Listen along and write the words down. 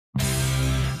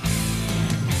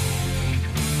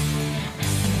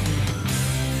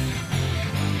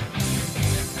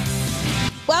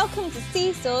Welcome to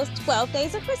Seesaw's 12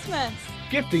 Days of Christmas.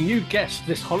 Gifting you guests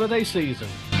this holiday season.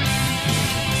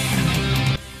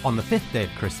 On the 5th day of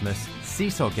Christmas,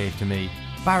 Seesaw gave to me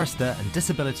barrister and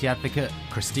disability advocate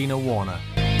Christina Warner.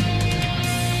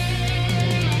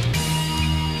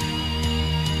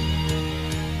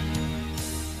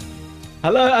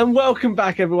 Hello and welcome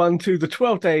back everyone to the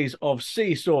 12 Days of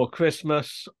Seesaw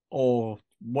Christmas, or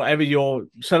whatever you're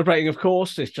celebrating, of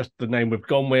course. It's just the name we've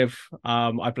gone with.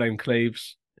 I blame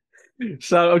Cleves.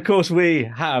 So, of course, we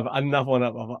have another one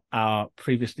of our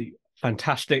previously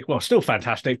fantastic, well, still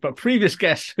fantastic, but previous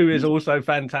guest who is also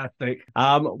fantastic.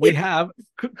 We have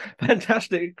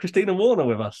fantastic Christina Warner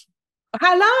with us.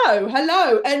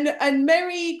 Hello, and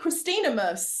Merry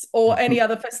Christinamas, or any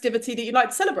other festivity that you'd like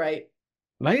to celebrate.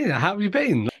 Mate, how have you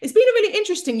been? It's been a really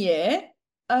interesting year.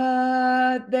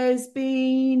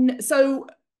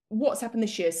 What's happened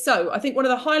this year? So I think one of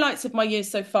the highlights of my year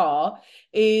so far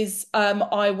is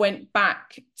I went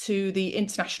back to the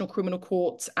International Criminal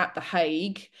Court at The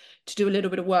Hague to do a little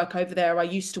bit of work over there. I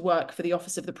used to work for the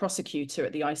Office of the Prosecutor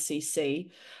at the ICC,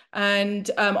 and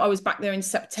I was back there in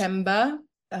September,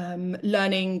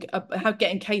 learning how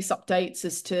getting case updates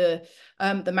as to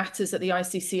the matters that the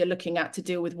ICC are looking at to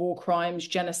deal with war crimes,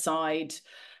 genocide,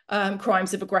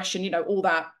 crimes of aggression, all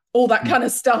that kind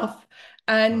of stuff.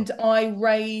 And I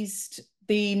raised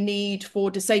the need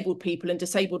for disabled people and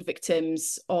disabled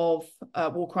victims of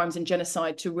war crimes and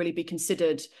genocide to really be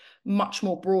considered much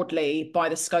more broadly by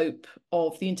the scope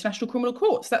of the International Criminal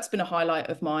Court. So that's been a highlight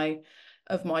of my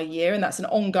year, and that's an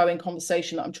ongoing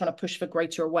conversation that I'm trying to push for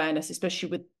greater awareness, especially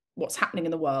with what's happening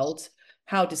in the world,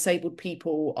 how disabled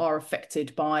people are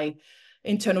affected by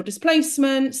internal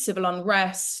displacement, civil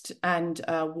unrest, and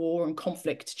war and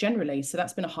conflict generally. So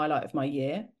that's been a highlight of my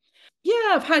year.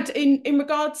 Yeah, I've had, in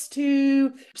regards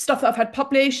to stuff that I've had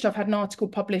published, I've had an article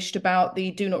published about the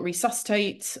Do Not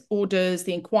Resuscitate orders,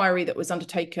 the inquiry that was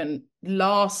undertaken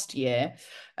last year,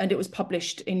 and it was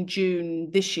published in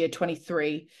June this year,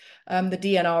 23. The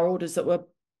DNR orders that were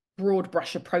broad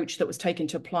brush approach that was taken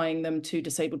to applying them to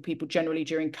disabled people generally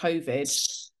during COVID.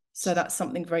 So that's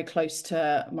something very close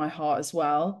to my heart as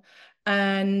well.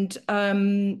 And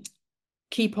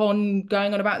keep on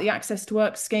going on about the Access to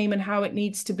Work scheme and how it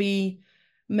needs to be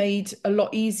made a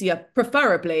lot easier,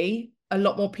 preferably a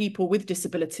lot more people with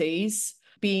disabilities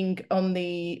being on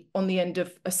the end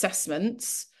of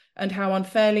assessments, and how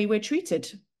unfairly we're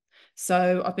treated.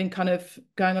 So I've been kind of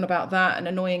going on about that and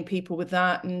annoying people with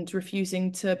that and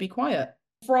refusing to be quiet.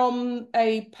 From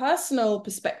a personal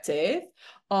perspective,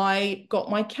 I got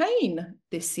my cane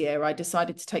this year. I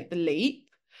decided to take the leap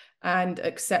and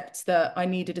accept that I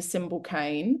needed a symbol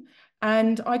cane,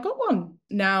 and I got one.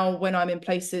 Now, when I'm in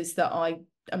places that I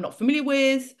am not familiar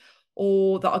with,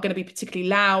 or that are going to be particularly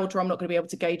loud, or I'm not going to be able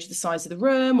to gauge the size of the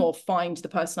room or find the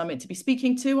person I'm meant to be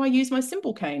speaking to, I use my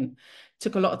symbol cane.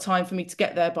 Took a lot of time for me to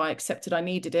get there, but I accepted I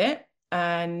needed it.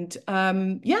 And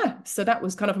so that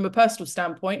was kind of, from a personal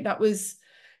standpoint, it was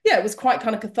quite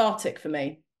kind of cathartic for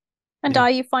me. And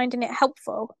are you finding it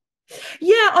helpful?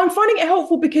 Yeah, I'm finding it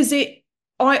helpful because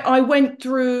I went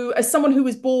through, as someone who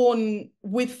was born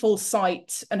with full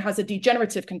sight and has a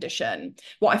degenerative condition,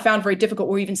 what I found very difficult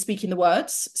were even speaking the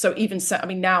words. So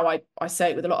now I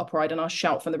say it with a lot of pride and I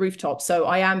shout from the rooftop. So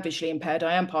I am visually impaired.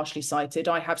 I am partially sighted.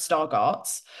 I have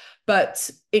Stargardt's. But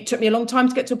it took me a long time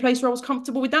to get to a place where I was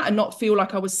comfortable with that and not feel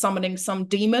like I was summoning some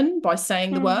demon by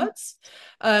saying the words.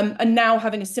 And now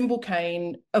having a symbol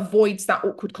cane avoids that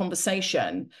awkward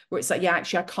conversation where it's like, yeah,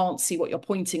 actually, I can't see what you're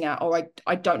pointing at, or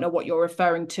I don't know what you're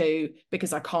referring to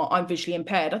because I'm visually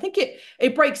impaired. I think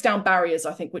it breaks down barriers,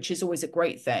 I think, which is always a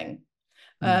great thing,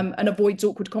 and avoids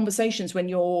awkward conversations when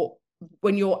you're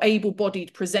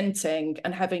able-bodied, presenting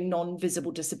and having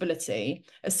non-visible disability.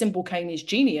 A symbol cane is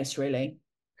genius, really.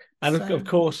 And of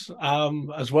course,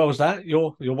 as well as that,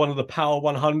 you're one of the Power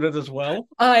 100 as well.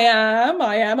 I am.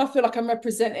 I feel like I'm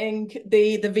representing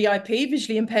the VIP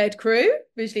visually impaired crew,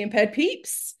 visually impaired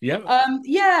peeps. Yeah.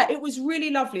 It was really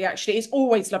lovely, actually. It's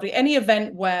always lovely. Any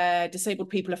event where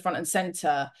disabled people are front and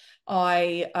center,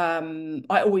 I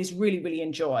always really, really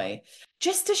enjoy.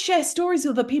 Just to share stories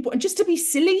with other people and just to be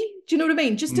silly. Do you know what I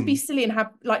mean? Just to be silly and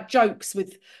have like jokes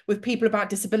with people about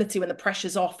disability when the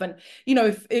pressure's off. And,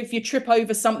 if you trip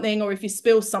over something or if you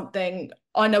spill something,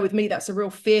 I know with me, that's a real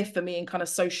fear for me in kind of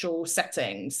social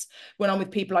settings when I'm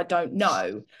with people I don't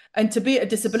know. And to be at a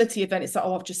disability event, it's like,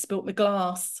 oh, I've just spilt my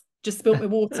glass, just spilt my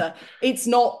water. It's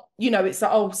not, it's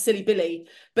like, oh, silly Billy,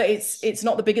 but it's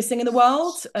not the biggest thing in the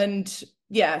world. And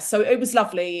yeah, so it was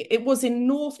lovely. It was in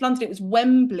North London. It was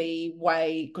Wembley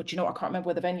Way. God, I can't remember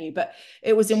where the venue, but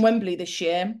it was in Wembley this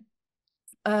year.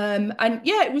 And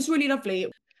yeah, it was really lovely.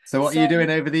 So what are you doing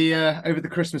over the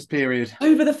Christmas period?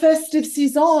 Over the festive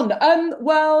season?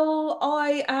 Well,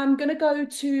 I am going to go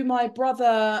to my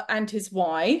brother and his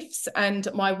wife's, and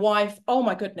my wife, oh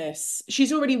my goodness,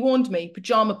 she's already warned me,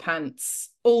 pajama pants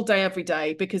all day, every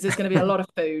day, because there's going to be a lot of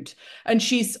food. And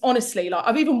she's honestly like,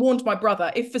 I've even warned my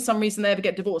brother, if for some reason they ever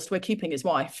get divorced, we're keeping his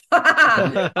wife.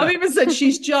 I've even said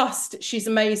she's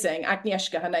amazing.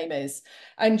 Agnieszka, her name is.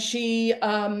 And she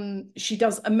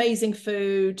does amazing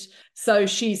food. So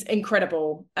she's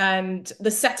incredible. And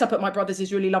the setup at my brother's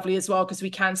is really lovely as well, because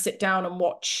we can sit down and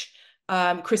watch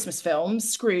Christmas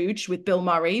films, Scrooge with Bill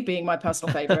Murray being my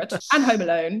personal favorite, and Home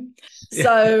Alone.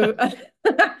 So,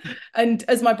 and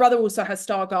as my brother also has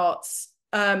Stargarts,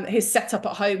 his setup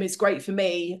at home is great for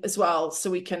me as well. So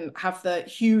we can have the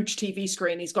huge TV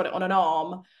screen. He's got it on an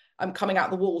arm coming out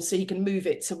the wall, so he can move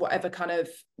it to what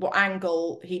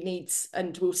angle he needs,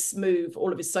 and we'll move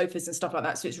all of his sofas and stuff like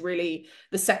that. So it's really,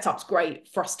 the setup's great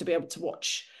for us to be able to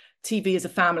watch TV as a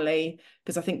family,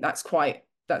 because I think that's quite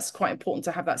important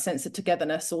to have that sense of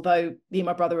togetherness. Although me and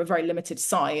my brother are very limited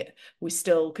sight, we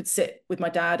still could sit with my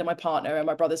dad and my partner and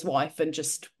my brother's wife and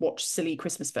just watch silly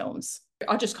Christmas films.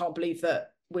 I just can't believe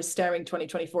that we're staring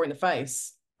 2024 in the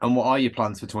face. And what are your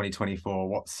plans for 2024?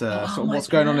 What's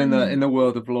going on in the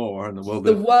world of law and the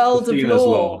world of Christina's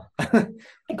law?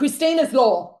 Christina's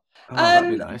law. Oh,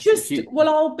 that'd be nice.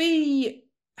 I'll be,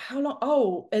 how long?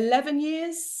 Oh, 11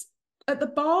 years at the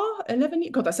bar. 11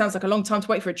 years. God, that sounds like a long time to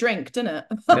wait for a drink, doesn't it?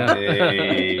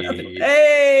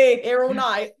 Hey, here all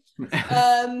night.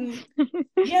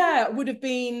 Yeah, would have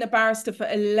been a barrister for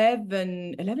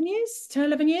 11 years, 10,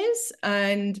 11 years.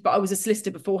 But I was a solicitor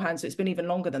beforehand, so it's been even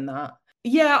longer than that.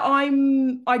 Yeah,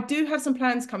 I do have some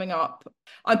plans coming up.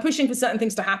 I'm pushing for certain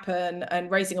things to happen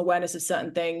and raising awareness of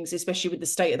certain things, especially with the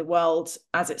state of the world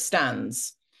as it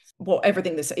stands.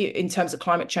 Everything that's in terms of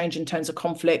climate change, in terms of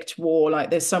conflict, war,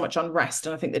 like there's so much unrest.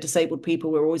 And I think the disabled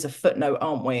people, we're always a footnote,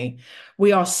 aren't we?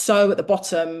 We are so at the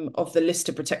bottom of the list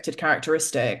of protected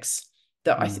characteristics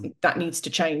that I think that needs to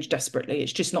change desperately.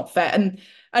 It's just not fair. And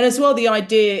as well, the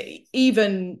idea,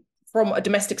 even from a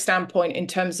domestic standpoint, in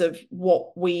terms of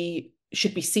what we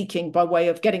should be seeking by way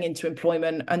of getting into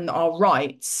employment and our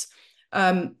rights,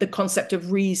 the concept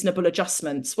of reasonable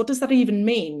adjustments. What does that even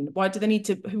mean? Why do they need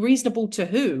to, reasonable to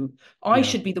who? I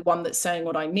should be the one that's saying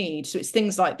what I need. So it's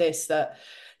things like this that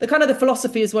the kind of the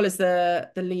philosophy as well as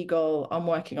the legal I'm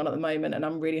working on at the moment. And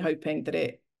I'm really hoping that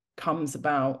it comes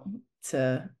about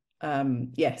to,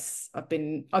 yes, I've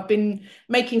been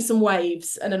making some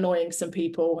waves and annoying some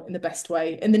people in the best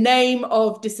way in the name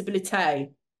of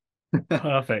disability.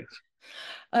 Perfect.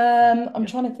 I'm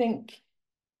trying to think.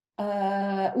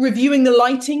 Reviewing the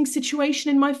lighting situation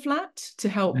in my flat to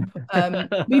help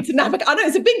me to navigate. I know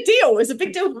it's a big deal. It's a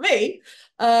big deal for me.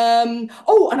 And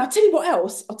I'll tell you what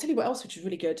else, which is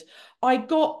really good. I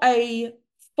got a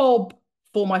fob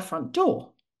for my front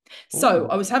door. So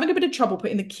I was having a bit of trouble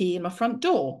putting the key in my front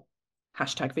door.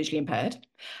 # visually impaired.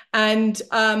 And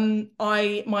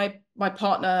my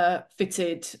partner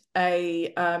fitted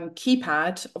a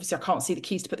keypad. Obviously, I can't see the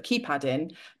keys to put the keypad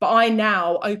in, but I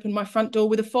now open my front door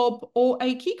with a fob or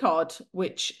a key card,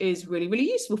 which is really, really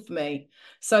useful for me.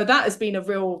 So that has been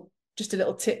just a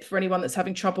little tip for anyone that's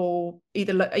having trouble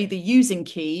either using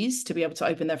keys to be able to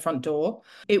open their front door.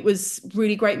 It was a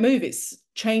really great move. It's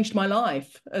changed my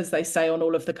life, as they say on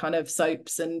all of the kind of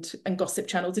soaps and gossip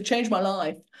channels. It changed my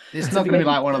life. It's not going to be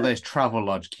like one of those travel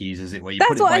lodge keys, is it? Where you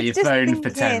put it by your phone for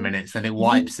 10 minutes, then it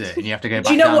wipes it, and you have to go back.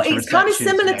 Do you know down what? to It's kind of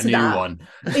reception similar get to a new that. one.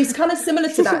 It's kind of similar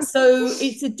to that. So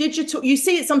it's a digital. You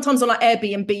see it sometimes on like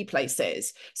Airbnb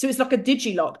places. So it's like a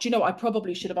digilock. Do you know what? I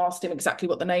probably should have asked him exactly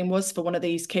what the name was for one of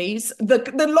these keys. The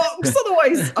locks,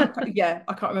 otherwise, I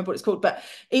can't remember what it's called. But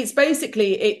it's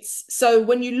basically so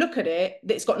when you look at it,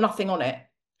 it's got nothing on it.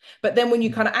 But then when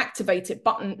you kind of activate it,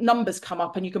 numbers come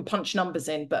up and you can punch numbers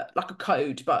in, but like a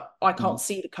code, but I can't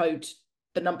see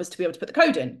the numbers to be able to put the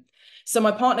code in. So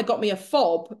my partner got me a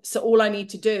fob. So all I need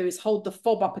to do is hold the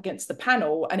fob up against the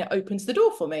panel and it opens the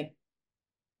door for me.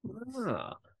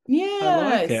 Yeah.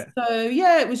 I like it. So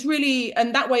yeah, it was really,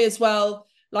 and that way as well,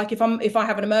 like if I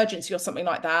have an emergency or something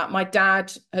like that, my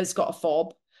dad has got a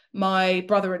fob. My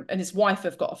brother and his wife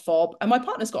have got a fob, and my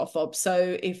partner's got a fob.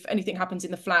 So if anything happens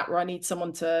in the flat where I need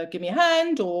someone to give me a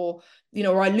hand, or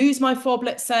or I lose my fob,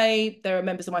 let's say, there are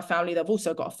members of my family that have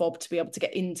also got a fob to be able to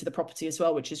get into the property as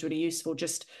well, which is really useful.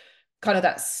 Just kind of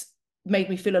that's made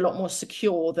me feel a lot more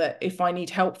secure that if I need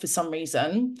help for some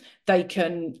reason, they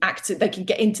can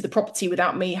get into the property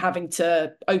without me having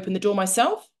to open the door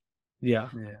myself.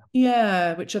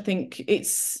 Yeah, which I think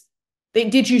it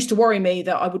did used to worry me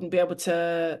that I wouldn't be able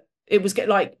to. It was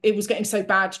getting so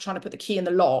bad trying to put the key in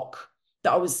the lock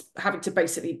that I was having to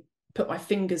basically put my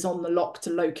fingers on the lock to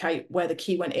locate where the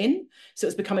key went in. So it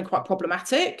was becoming quite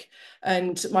problematic.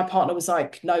 And my partner was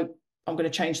like, no, I'm going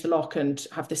to change the lock and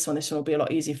have this one. This one will be a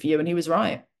lot easier for you. And he was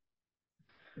right.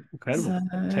 Incredible.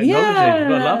 So, Technology. I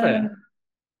love it.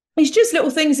 It's just little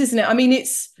things, isn't it? I mean,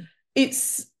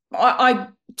 I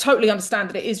totally understand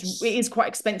that it is quite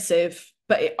expensive,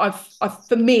 but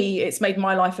for me, it's made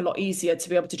my life a lot easier to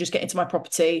be able to just get into my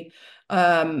property,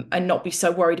 and not be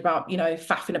so worried about,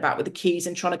 faffing about with the keys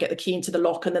and trying to get the key into the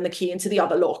lock and then the key into the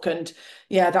other lock. And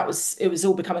yeah, it was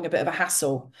all becoming a bit of a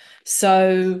hassle.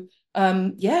 So,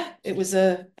 it was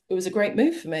a great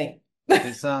move for me.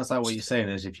 It sounds like what you're saying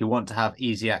is if you want to have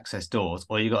easy access doors,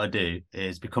 all you got to do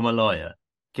is become a lawyer,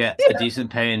 get a decent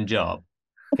paying job,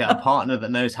 get a partner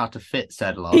that knows how to fit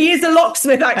said lock. He is a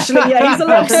locksmith, actually. Yeah, he's a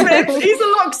locksmith. He's a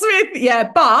locksmith.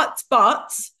 Yeah, but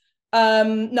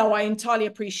no, I entirely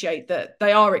appreciate that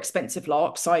they are expensive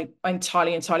locks. I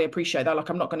entirely appreciate that. Like,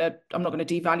 I'm not gonna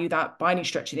devalue that by any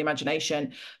stretch of the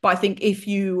imagination. But I think if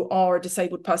you are a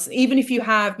disabled person, even if you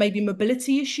have maybe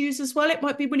mobility issues as well, it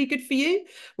might be really good for you.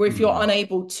 Where if you're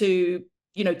unable to,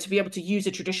 to be able to use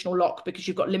a traditional lock because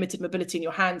you've got limited mobility in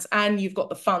your hands and you've got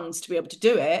the funds to be able to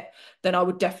do it, then I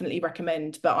would definitely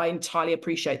recommend. But I entirely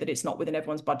appreciate that it's not within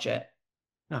everyone's budget.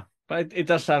 No, but it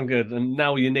does sound good. And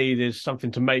now all you need is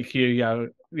something to make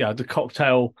you, the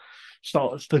cocktail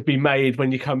starts to be made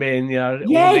when you come in, it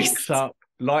all links up,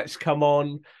 lights come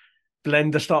on,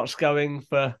 blender starts going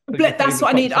for that's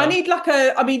what I need.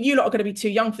 Cocktail. I need you lot are going to be too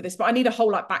young for this, but I need a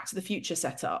whole Back to the Future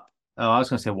setup. Oh, I was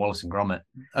going to say Wallace and Gromit.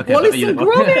 Okay, Wallace and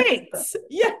Gromit.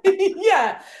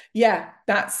 Yeah.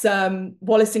 That's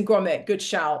Wallace and Gromit. Good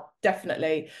shout,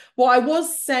 definitely. Well, I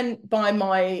was sent by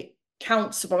my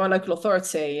council, by my local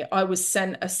authority. I was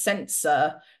sent a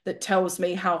sensor that tells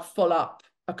me how full up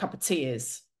a cup of tea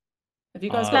is. Have you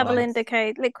guys got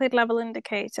liquid level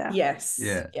indicator? Yes.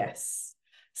 Yeah. Yes.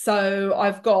 So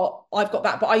I've got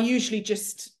that, but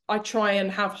I try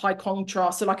and have high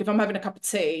contrast. So like if I'm having a cup of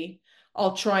tea,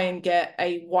 I'll try and get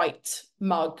a white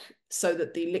mug so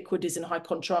that the liquid is in high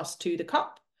contrast to the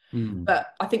cup.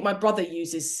 But I think my brother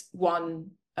uses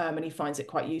one, and he finds it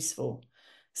quite useful.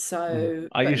 So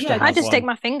I just stick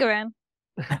my finger in.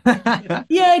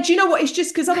 Yeah, do you know what? It's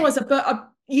just because otherwise,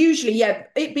 usually,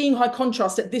 it being high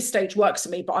contrast at this stage works for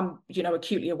me, but I'm,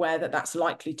 acutely aware that that's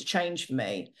likely to change for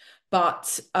me.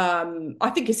 But I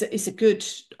think it's a good.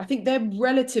 I think they're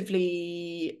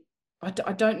relatively.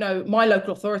 I don't know. My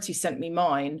local authority sent me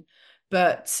mine,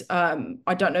 but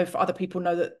I don't know if other people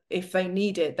know that if they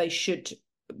need it, they should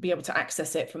be able to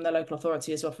access it from their local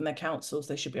authority as well, from their councils.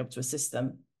 They should be able to assist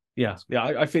them. Yeah,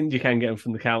 I think you can get them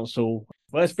from the council.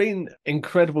 Well, it's been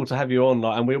incredible to have you on,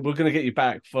 and we're going to get you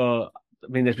back for. I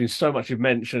mean, there's been so much you've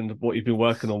mentioned of what you've been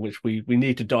working on, which we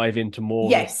need to dive into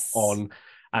more on.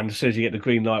 And as soon as you get the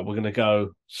green light, we're going to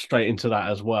go straight into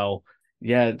that as well.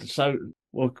 Yeah, so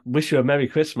we'll wish you a Merry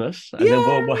Christmas, and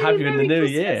then we'll have you in the new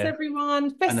year.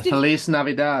 Everyone. And a Feliz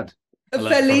Navidad.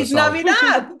 Feliz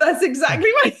Navidad. That's exactly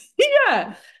right.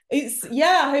 Yeah.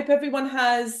 I hope everyone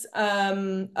has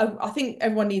I think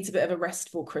everyone needs a bit of a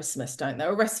restful Christmas, don't they?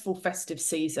 A restful festive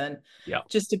season. Yeah.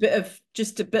 Just a bit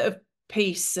of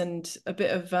peace and a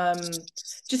bit of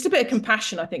just a bit of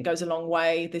compassion, I think, goes a long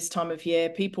way this time of year.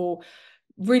 People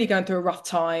really going through a rough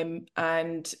time,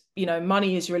 and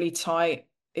money is really tight.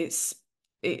 It's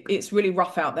really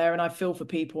rough out there, and I feel for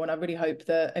people, and I really hope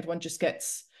that everyone just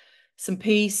gets some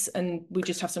peace and we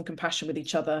just have some compassion with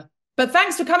each other. But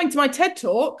thanks for coming to my TED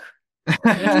Talk.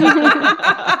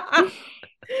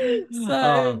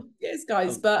 Yes,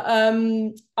 guys. But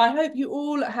I hope you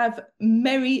all have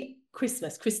Merry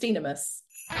Christmas. Christina-mas.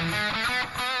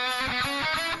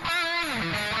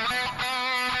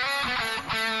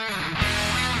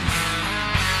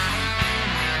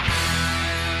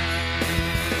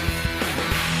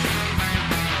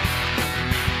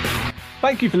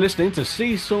 Thank you for listening to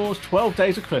Seesaw's 12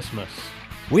 Days of Christmas.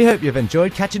 We hope you've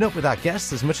enjoyed catching up with our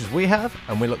guests as much as we have,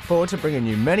 and we look forward to bringing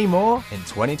you many more in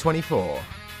 2024.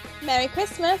 Merry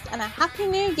Christmas and a Happy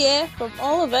New Year from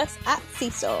all of us at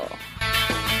Seesaw.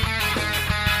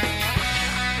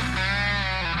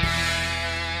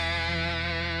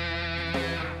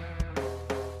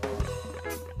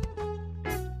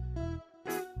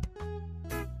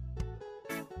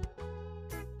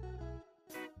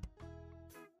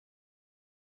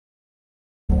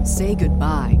 Say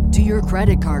goodbye to your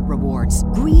credit card rewards.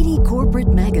 Greedy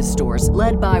corporate mega stores,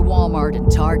 led by Walmart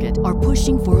and Target, are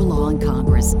pushing for a law in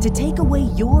Congress to take away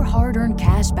your hard-earned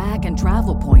cash back and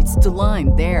travel points to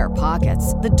line their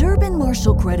pockets. The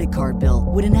Durbin-Marshall credit card bill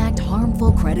would enact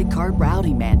harmful credit card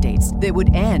routing mandates that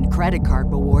would end credit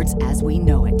card rewards as we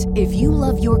know it. If you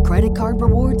love your credit card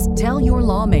rewards, tell your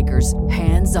lawmakers,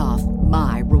 hands off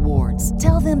my rewards.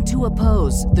 Tell them to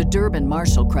oppose the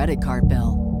Durbin-Marshall credit card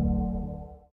bill.